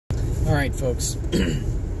Alright folks,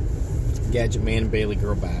 Gadget Man and Bailey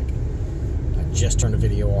Girl back. I just turned the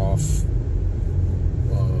video off.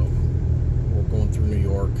 We're going through New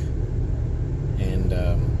York, and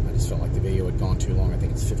I just felt like the video had gone too long. I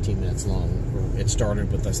think it's 15 minutes long. It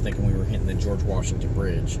started with us thinking we were hitting the George Washington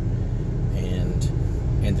Bridge, and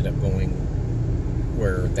ended up going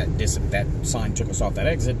where that sign took us off that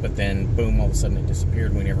exit, but then boom, all of a sudden it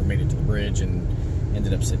disappeared and we never made it to the bridge and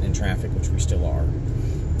ended up sitting in traffic, which we still are.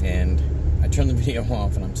 And I turned the video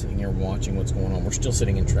off and I'm sitting here watching what's going on. We're still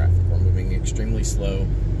sitting in traffic. We're moving extremely slow,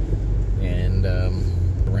 and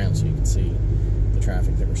around so you can see the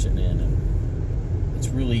traffic that we're sitting in. And it's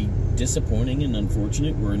really disappointing and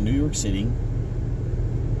unfortunate. We're in New York City.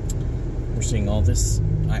 We're seeing all this.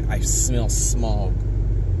 I smell smog.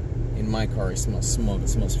 In my car, I smell smog. It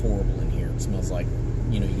smells horrible in here. It smells like,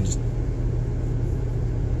 you know, you can just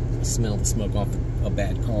smell the smoke off a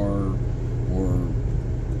bad car or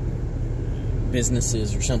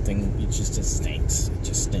businesses or something. It just stinks. It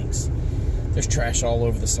just stinks. There's trash all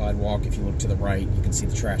over the sidewalk. If you look to the right, you can see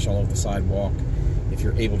the trash all over the sidewalk. If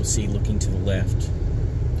you're able to see looking to the left,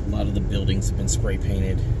 a lot of the buildings have been spray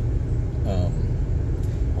painted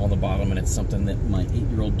on the bottom, and it's something that my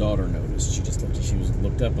 8-year-old daughter noticed. She just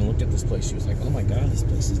looked up and looked at this place. She was like, "Oh my God, this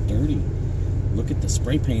place is dirty. Look at the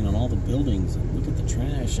spray paint on all the buildings, and look at the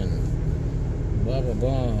trash, and blah blah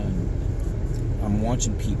blah." And I'm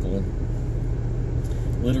watching people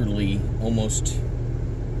literally almost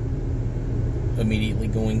immediately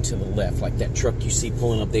going to the left, like that truck you see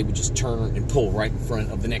pulling up. They would just turn and pull right in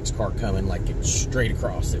front of the next car coming, like it's straight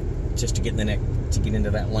across it, just to get into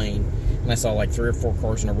that lane. And I saw like 3 or 4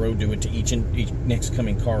 cars in a row do it to each next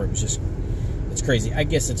coming car. It's crazy. I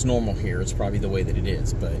guess it's normal here. It's probably the way that it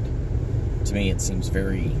is, but to me it seems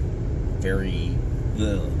very, very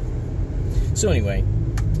ugh. So anyway,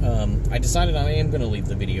 I decided I am going to leave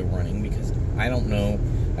the video running because I don't know.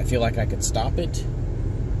 I feel like I could stop it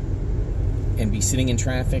and be sitting in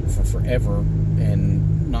traffic for forever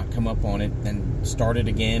and not come up on it, then start it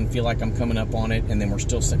again, feel like I'm coming up on it, and then we're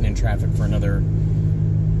still sitting in traffic for another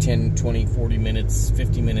 10, 20, 40 minutes,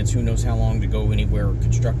 50 minutes, who knows how long to go anywhere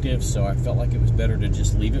constructive. So I felt like it was better to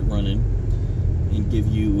just leave it running and give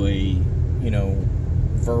you a, you know,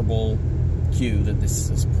 verbal cue that this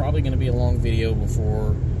is probably going to be a long video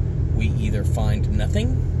before we either find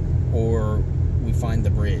nothing or we find the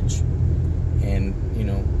bridge. And, you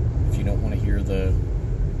know, if you don't want to hear the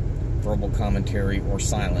verbal commentary or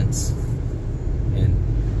silence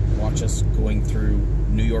and watch us going through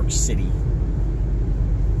New York City,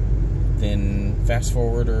 then fast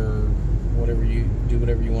forward or whatever you do,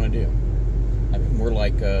 whatever you want to do. I mean, we're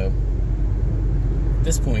like, at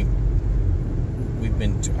this point, we've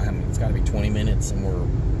been, it's got to be 20 minutes, and we're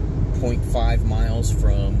 0.5 miles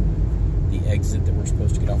from the exit that we're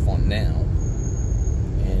supposed to get off on now.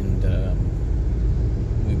 And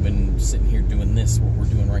we've been sitting here doing this, what we're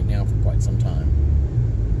doing right now, for quite some time.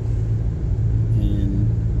 And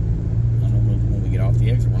I don't know that when we get off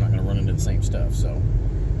the exit, we're not going to run into the same stuff, so,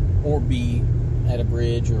 or be at a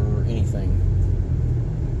bridge or anything.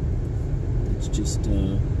 It's just,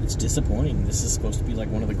 it's disappointing. This is supposed to be like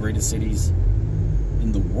one of the greatest cities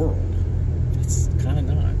in the world. It's kind of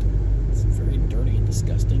not. It's very dirty and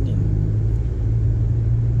disgusting, and,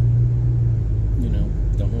 you know,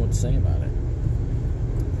 don't know what to say about it.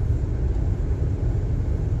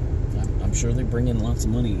 I'm sure they bring in lots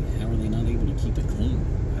of money. How are they not able to keep it clean?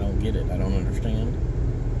 I don't get it. I don't understand.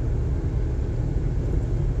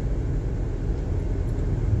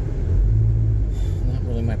 Not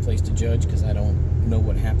really my place to judge, because I don't know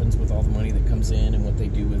what happens with all the money that comes in and what they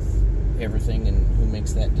do with everything and who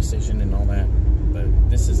makes that decision and all that. But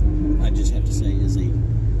this is, I just have to say, as a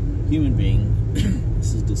human being,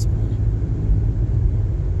 this is disappointing.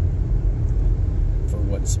 For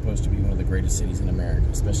what's supposed to be one of the greatest cities in America,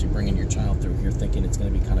 especially bringing your child through here thinking it's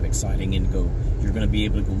going to be kind of exciting, and you're going to be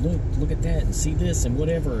able to go, look at that and see this and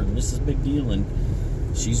whatever, and this is a big deal. And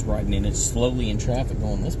she's riding in it slowly in traffic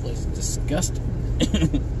going, this place is disgusting.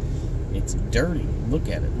 It's dirty. Look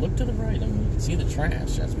at it. Look to the right. I mean, you can see the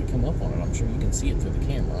trash as we come up on it. I'm sure you can see it through the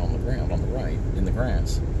camera on the ground on the right in the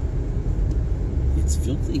grass. It's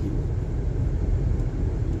filthy here.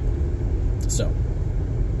 So,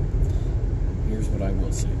 here's what I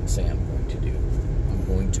will say I'm going to do. I'm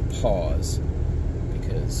going to pause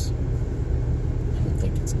because I don't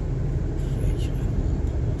think it's...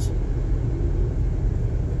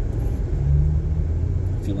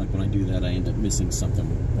 I feel like when I do that, I end up missing something.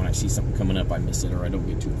 When I see something coming up, I miss it, or I don't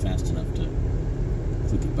get to it fast enough to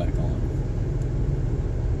click it back on.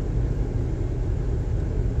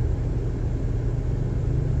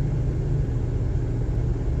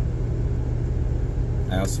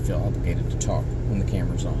 I also feel obligated to talk when the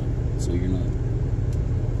camera's on. So you're not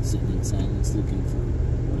sitting in silence looking for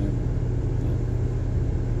whatever.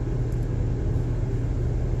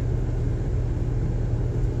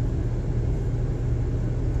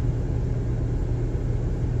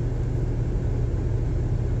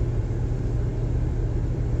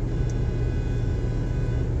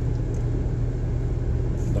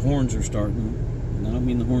 The horns are starting, and I don't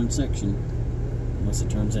mean the horn section. Unless it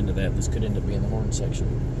turns into that, this could end up being the horn section.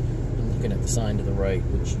 I'm looking at the sign to the right,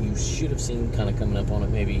 which you should have seen kind of coming up on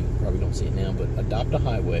it. Maybe you probably don't see it now, but adopt a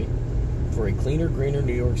highway for a cleaner, greener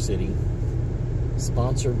New York City,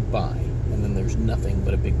 sponsored by. And then there's nothing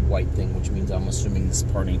but a big white thing, which means I'm assuming this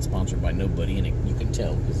part ain't sponsored by nobody, and you can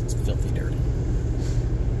tell because it's filthy dirty.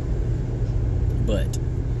 But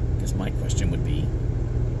I guess my question would be,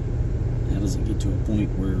 how does it get to a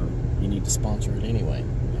point where you need to sponsor it anyway?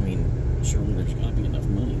 I mean, surely there's got to be enough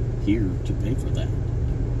money here to pay for that.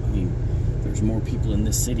 I mean, there's more people in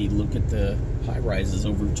this city. Look at the high-rises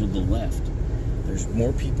over to the left. There's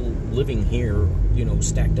more people living here, you know,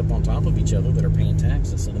 stacked up on top of each other that are paying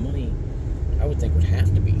taxes. So the money, I would think, would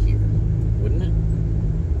have to be here, wouldn't it?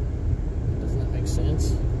 Doesn't that make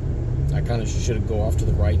sense? I kind of should go off to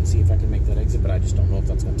the right and see if I can make that exit, but I just don't know if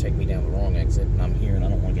that's going to take me down the wrong exit. And I'm here, and I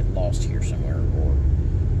don't want to get lost here somewhere, or,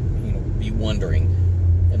 you know, be wondering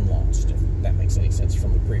and lost, if that makes any sense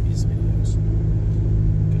from the previous videos.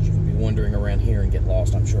 Because you could be wandering around here and get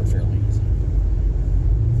lost, I'm sure, fairly easy.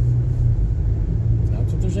 Not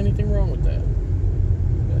that there's anything wrong with that,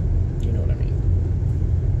 but you know what I mean.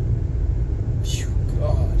 Phew,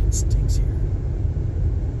 God, it stinks here.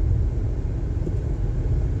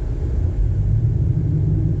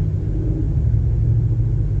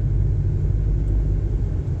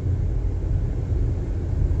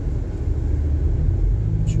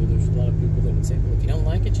 Say, well, if you don't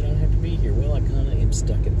like it, you don't have to be here. Well, I kind of am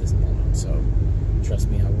stuck at this moment, so trust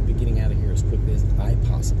me, I will be getting out of here as quickly as I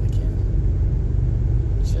possibly can.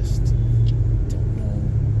 Just don't know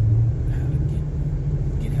how to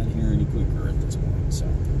get out of here any quicker at this point. So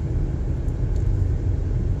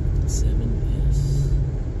 7S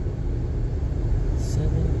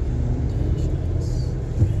 7S.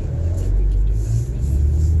 Okay, I think we can do that.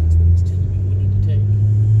 That's what he's telling me we need to take.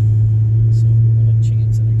 So we're gonna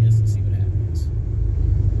chance it, I guess, and see what happens.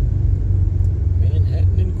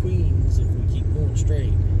 Manhattan and Queens, if we keep going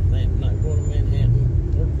straight. I'm not going to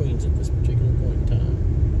Manhattan or Queens at this particular point in time.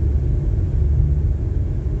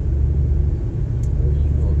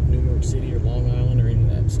 Or New York City or Long Island or any of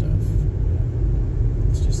that stuff.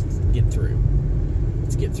 Let's just get through.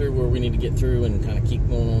 Let's get through where we need to get through and kind of keep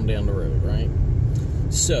going on down the road, right?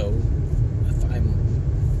 So, if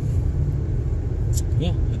yeah,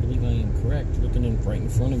 I believe I am correct. Looking right in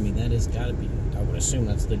front of me, that has got to be, I would assume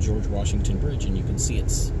that's the George Washington Bridge, and you can see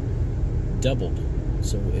it's doubled.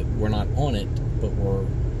 So we're not on it, but we're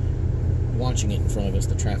watching it in front of us,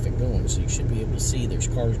 the traffic going. So you should be able to see there's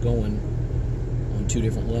cars going on two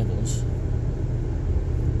different levels.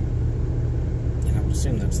 And I would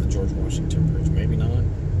assume that's the George Washington Bridge. Maybe not,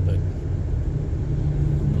 but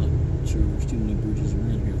I'm not sure. There's too many bridges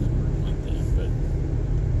around here that work like that, but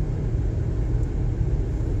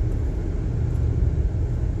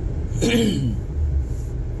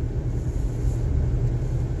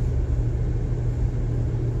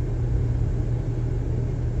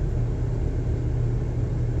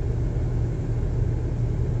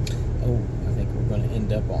oh, I think we're going to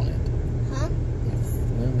end up on it. Huh?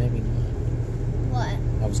 Well, maybe not. What?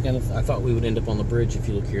 I thought we would end up on the bridge if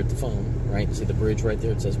you look here at the phone, right? See the bridge right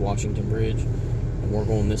there? It says Washington Bridge. And we're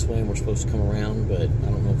going this way, and we're supposed to come around, but I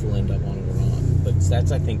don't know if we'll end up on it or not. But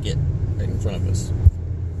that's, I think, it right in front of us.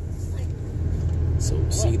 So,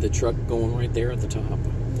 see the truck going right there at the top?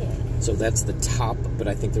 Yeah. So that's the top, but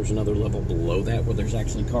I think there's another level below that where there's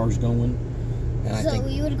actually cars going. And I think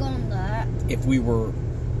we would go on that. if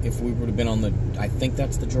we would have been on the, I think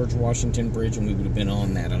that's the George Washington Bridge, and we would have been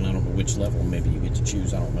on that, and I don't know which level. Maybe you get to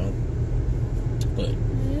choose, I don't know. But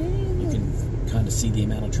you can kind of see the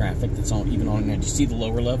amount of traffic that's on, even on there. Do you see the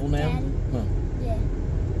lower level now? Daddy? Huh. Yeah.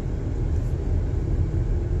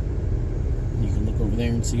 You can look over there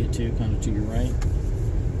and see it too, kind of to your right.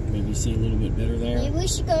 Maybe you see a little bit better there. Maybe we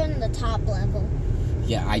should go on the top level.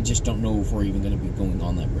 Yeah, I just don't know if we're even going to be going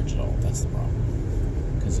on that bridge at all. That's the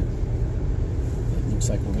problem. Because it looks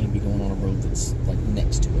like we're going to be going on a road that's like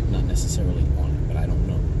next to it, not necessarily on it, but I don't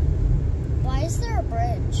know. Why is there a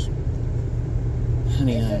bridge?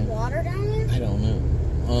 Honey, Is there water down there? I don't know.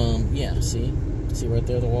 Yeah, see? See right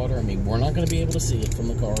there the water? I mean, we're not going to be able to see it from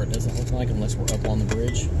the car. It doesn't look like, unless we're up on the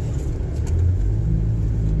bridge.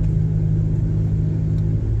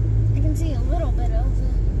 I can see a little bit of the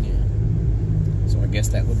guess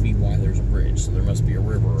that would be why there's a bridge. So there must be a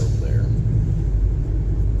river over there.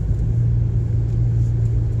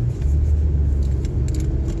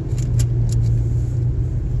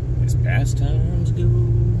 As past times go,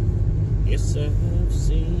 yes, I have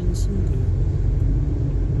seen some good.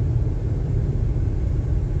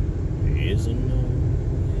 Isn't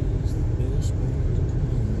always the best way to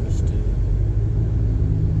understand.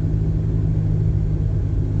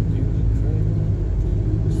 There's a crowd that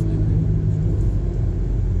thinks there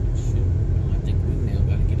is well, I think we now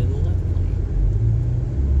got to get in the left lane.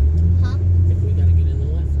 Huh? I think we got to get in the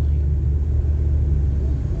left lane.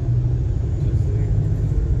 Because there's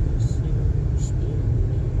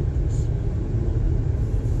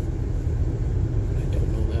I don't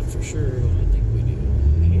know that for sure, but I think we do.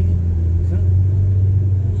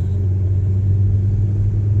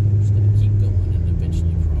 Just gonna keep going and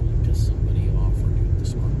eventually probably piss somebody off or do the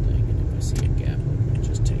smart thing. And if I see a gap, I'm gonna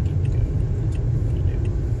just take it and go. That's what we're gonna do.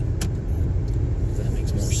 That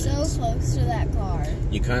makes more So sense. close to that car.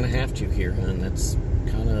 You kind of have to here, hon. That's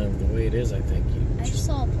kind of the way it is, I think. You I just,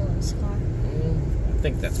 saw a police car. I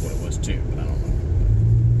think that's what it was too, but I don't know.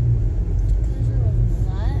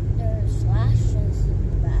 Because there was flashes in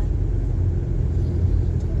the back. I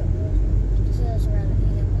think it was. Because it was rather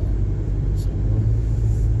ample.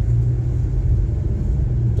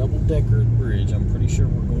 Double-decker bridge. I'm pretty sure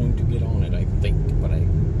we're going to get on it, I think, but I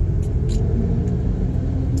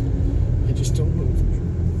just don't know for sure.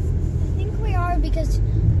 I think we are because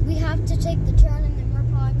we have to take the turn and then we're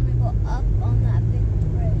probably going to go up on that big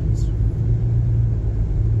bridge.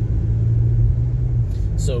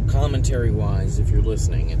 So commentary-wise, if you're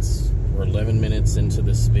listening, we're 11 minutes into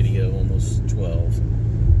this video, almost 12.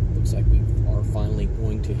 Looks like we are finally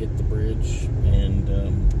going to hit the bridge, and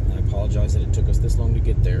I apologize that it took us this long to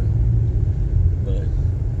get there, but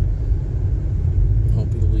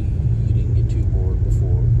hopefully you didn't get too bored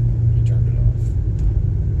before you turned it off,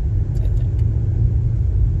 I think.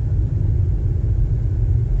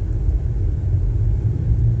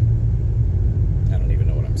 I don't even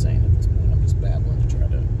know what I'm saying at this point. I'm just babbling to try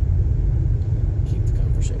to keep the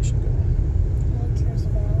conversation going. All it cares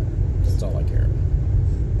about That's all I care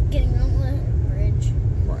about. getting on the bridge.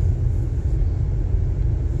 Right.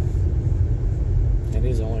 That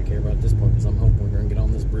is all I care about at this point, because I'm hoping we're going to get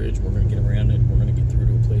on this bridge, we're going to get around it, we're going to get through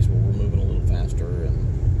to a place where we're moving a little faster,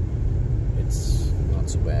 and it's not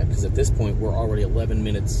so bad. Because at this point, we're already 11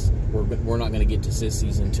 minutes. We're not going to get to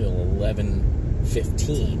Sissy's until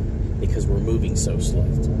 11:15 because we're moving so slow.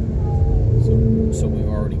 So we've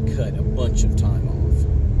already cut a bunch of time off.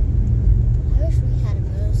 I wish we had a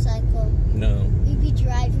motorcycle. No. We'd be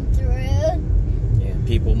driving through. Yeah,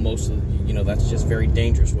 people that's just very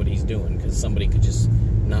dangerous what he's doing, because somebody could just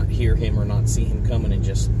not hear him or not see him coming and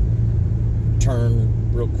just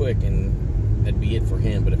turn real quick, and that'd be it for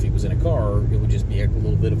him. But if he was in a car, it would just be a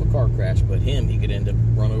little bit of a car crash. But him, he could end up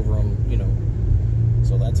run over on,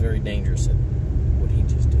 So that's very dangerous at what he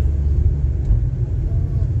just did.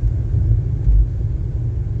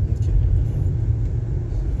 Okay.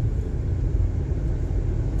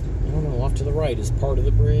 I don't know, off to the right is part of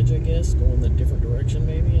the bridge, I guess, going the different direction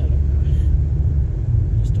maybe? I don't know.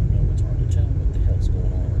 I just don't know. It's hard to tell what the hell's going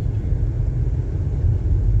on around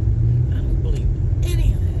here. I don't believe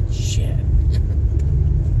any of that shit.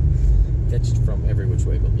 That's from Every Which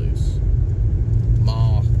Way But Loose.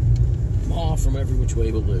 Ma from Every Which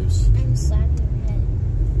Way But Loose. I'm slapping your head.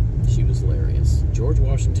 She was hilarious. George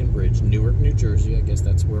Washington Bridge, Newark, New Jersey. I guess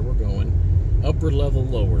that's where we're going. Upper level,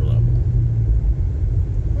 lower level.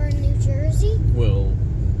 We're in New Jersey? Well,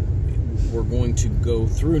 we're going to go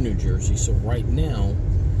through New Jersey, so right now,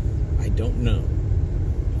 I don't know.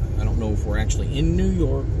 I don't know if we're actually in New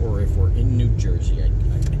York or if we're in New Jersey. I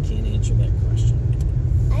can't answer that question.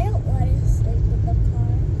 I don't want to sleep in the car.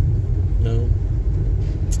 No,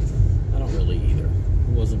 I don't really either. It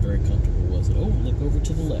wasn't very comfortable, was it? Oh, look over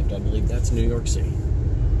to the left. I believe that's New York City.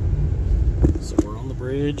 So we're on the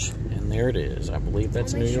bridge, and there it is. I believe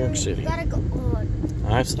that's New York City. You gotta go on.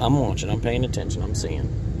 I'm watching. I'm paying attention. I'm seeing.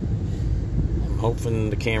 I'm hoping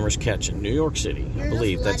the camera's catching. New York City. I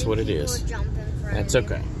believe that's what it is. That's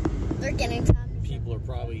okay. They're getting time. People are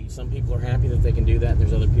some people are happy that they can do that.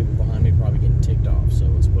 There's other people behind me probably getting ticked off, so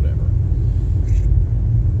it's whatever.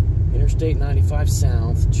 Interstate 95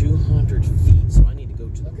 South, 200 feet, so I need to go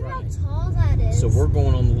to the Look at right. how tall that is. So we're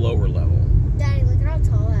going on the lower level. Daddy, look at how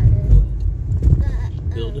tall that is. That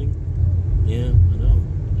Building? Yeah, I know.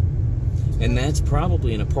 And that's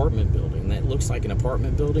probably an apartment building. That looks like an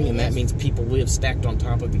apartment building, and that means people live stacked on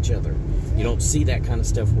top of each other. You don't see that kind of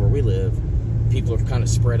stuff where we live. People are kind of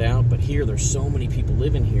spread out, but here there's so many people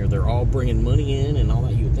living here. They're all bringing money in and all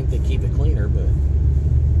that. You would think they keep it cleaner, but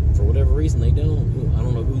for whatever reason, they don't. I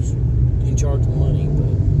don't know who's in charge of the money, but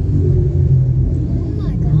Oh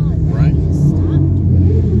my God! Right. They just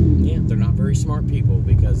stopped. yeah, they're not very smart people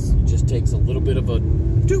because it just takes a little bit of a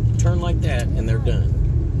doop turn like that, and they're done.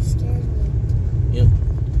 You scared me. Yep.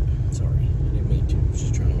 Sorry, I didn't mean to. I was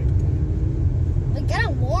just trying to make a point. They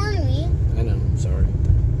gotta warn me. I know. I'm sorry.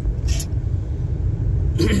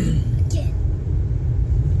 Again.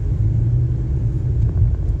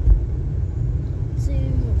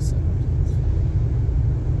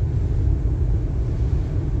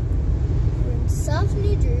 We're in South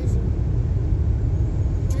New Jersey.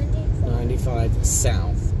 95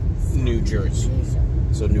 South New Jersey.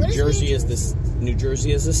 So New What is Jersey New is this. New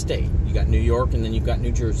Jersey is a state. You got New York, and then you've got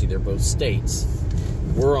New Jersey. They're both states.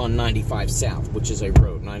 We're on 95 South, which is a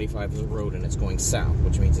road. 95 is a road, and it's going south,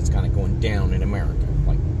 which means it's kind of going down in America,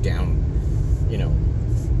 like down, you know,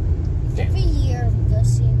 down. Every year we go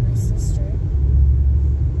see my sister.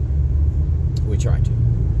 We try to. I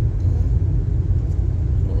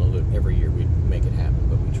don't know that every year we make it happen,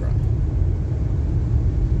 but we try.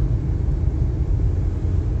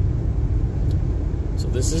 So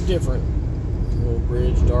this is different. Little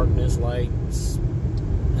bridge, darkness, lights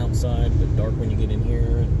outside, but dark when you get in here,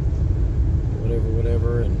 and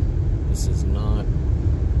whatever. And this is not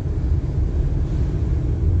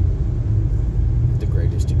the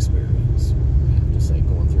greatest experience. I have to say,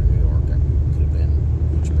 going through New York, I could have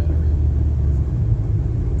been much better.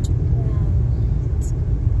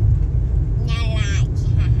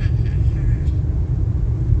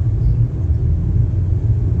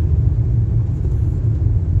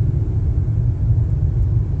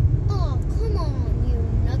 Oh, come on, you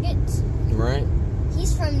nuggets. Right?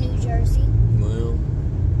 He's from New Jersey. Well,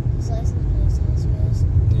 His license plate says he is.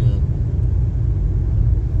 yeah.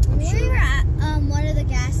 When I'm we sure. were at one of the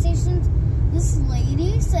gas stations, this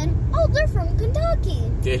lady said, "Oh, they're from Kentucky."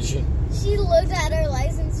 Did you? She looked at her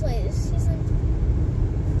license plate. She's like,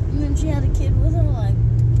 and then she had a kid with her, like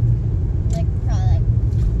probably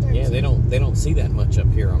like 13. Yeah, they don't see that much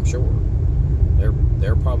up here, I'm sure.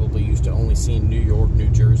 They're probably used to only seeing New York, New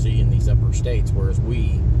Jersey, and these upper states, whereas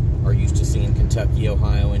we are used to seeing Kentucky,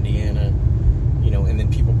 Ohio, Indiana, you know, and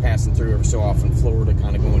then people passing through every so often. Florida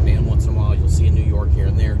kind of going down once in a while. You'll see a New York here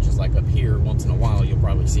and there, just like up here. Once in a while, you'll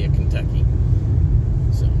probably see a Kentucky.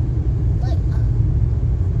 So Like,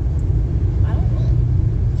 I don't know.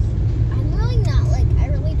 I'm really not, like, I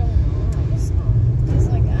really don't know how to stop. Because,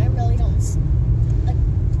 like, I really don't, like,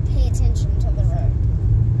 pay attention to the road.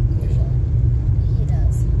 Usually. He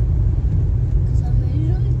does. Because I'm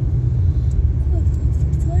usually, for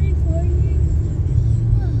 24 years.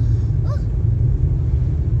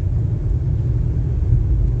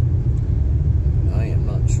 I am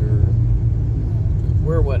not sure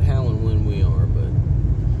where, what, how, and when we are, but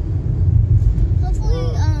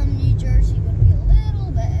Hopefully, New Jersey would be a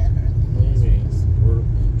little better than this maybe place. we're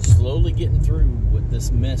slowly getting through what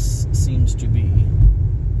this mess seems to be.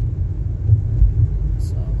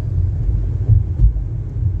 So,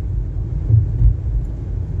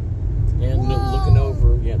 and looking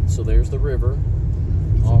over, yeah. So there's the river.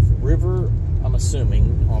 Off river, I'm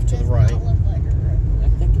assuming off to the Does right. not look like a river. I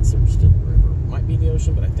think it's still a river. Might be the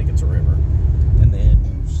ocean, but I think it's a river. And then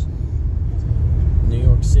New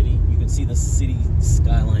York City, you can see the city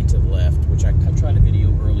skyline to the left, which I tried a video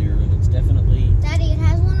earlier, and it's definitely Daddy, it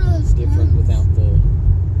has one of those different cones. without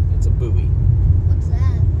it's a buoy. What's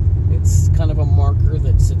that? It's kind of a marker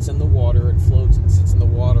that sits in the water. It floats, it sits in the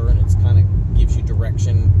water, and it's kind of gives you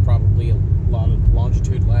direction, probably a lot of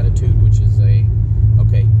longitude, latitude, which is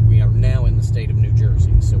okay, we are now in the state of New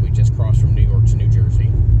Jersey, so we just crossed from New York to New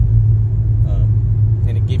Jersey.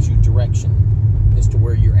 And it gives you direction.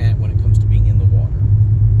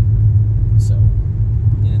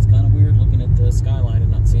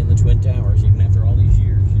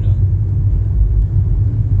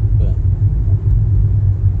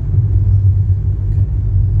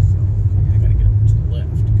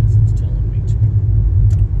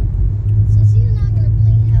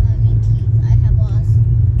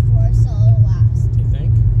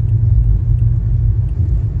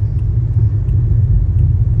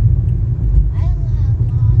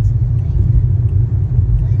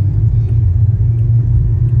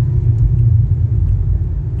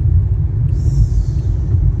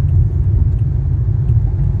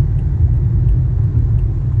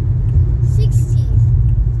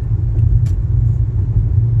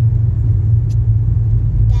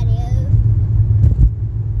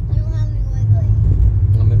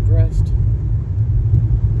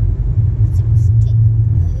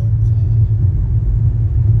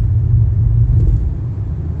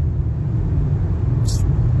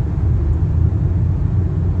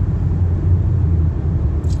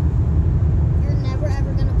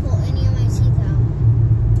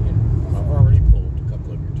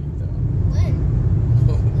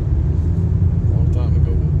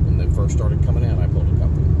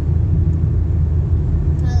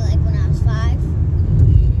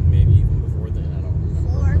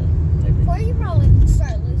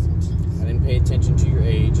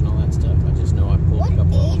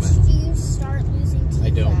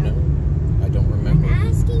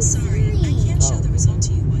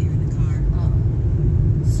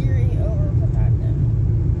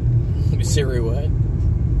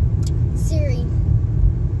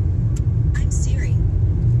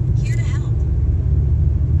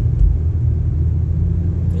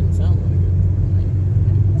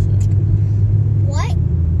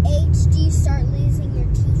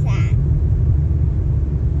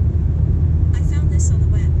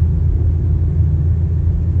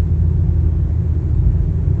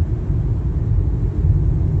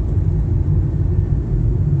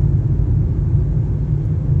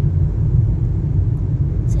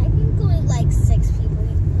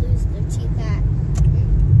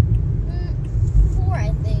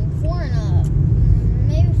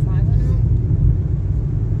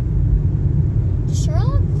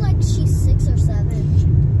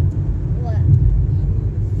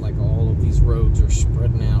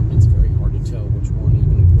 spreading out. It's very hard to tell which one,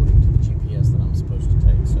 even according to the GPS that I'm supposed to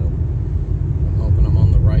take. So I'm hoping I'm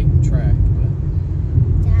on the right track. But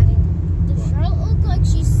Daddy, does Charlotte look like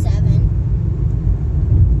she's 7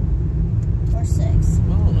 or 6? I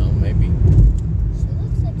don't know. Maybe. She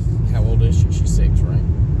looks like she's... How old is she? She's 6, right?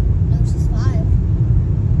 No, she's 5.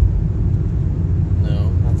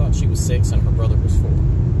 No, I thought she was 6 and her brother was 4.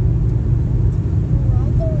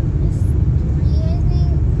 Brother is 3, I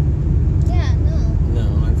think. Yeah, no. No,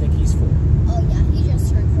 I think he's 4. Oh yeah, he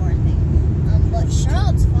just turned 4, I think. But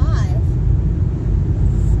Charlotte's 5.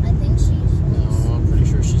 I think she's... No, I'm pretty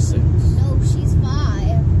sure she's 6. No, she's 5.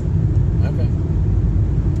 Okay.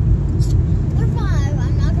 You're 5.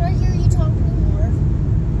 I'm not gonna hear you talk anymore.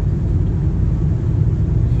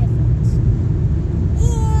 Headphones.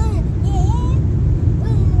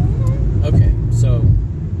 Okay, so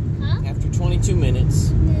Huh? after 22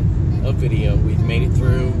 minutes of video, we've made it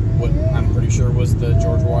through what I'm pretty sure was the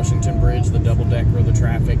George Washington Bridge, the double-decker, the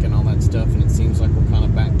traffic, and all that stuff, and it seems like we're kind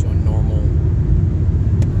of back to a normal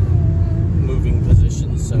moving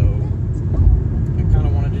position, so I kind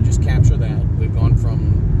of wanted to just capture that. We've gone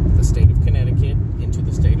from the state of Connecticut into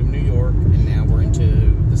the state of New York, and now we're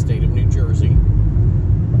into the state of New Jersey.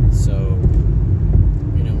 So,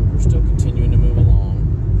 you know, we're still continuing to move along.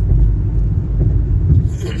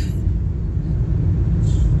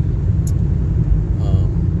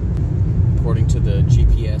 According to the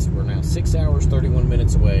GPS, we're now 6 hours, 31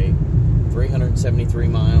 minutes away, 373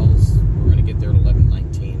 miles. We're going to get there at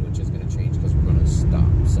 11:19, which is going to change because we're going to stop,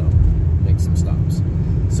 so make some stops.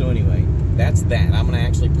 So anyway, that's that. I'm going to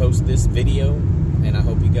actually post this video, and I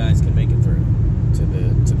hope you guys can make it through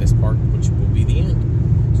to this part, which will be the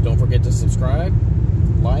end. So don't forget to subscribe,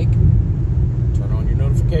 like, turn on your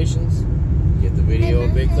notifications, give the video a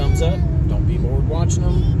big thumbs up. Don't be bored watching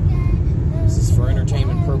them. This is for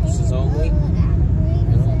entertainment purposes only.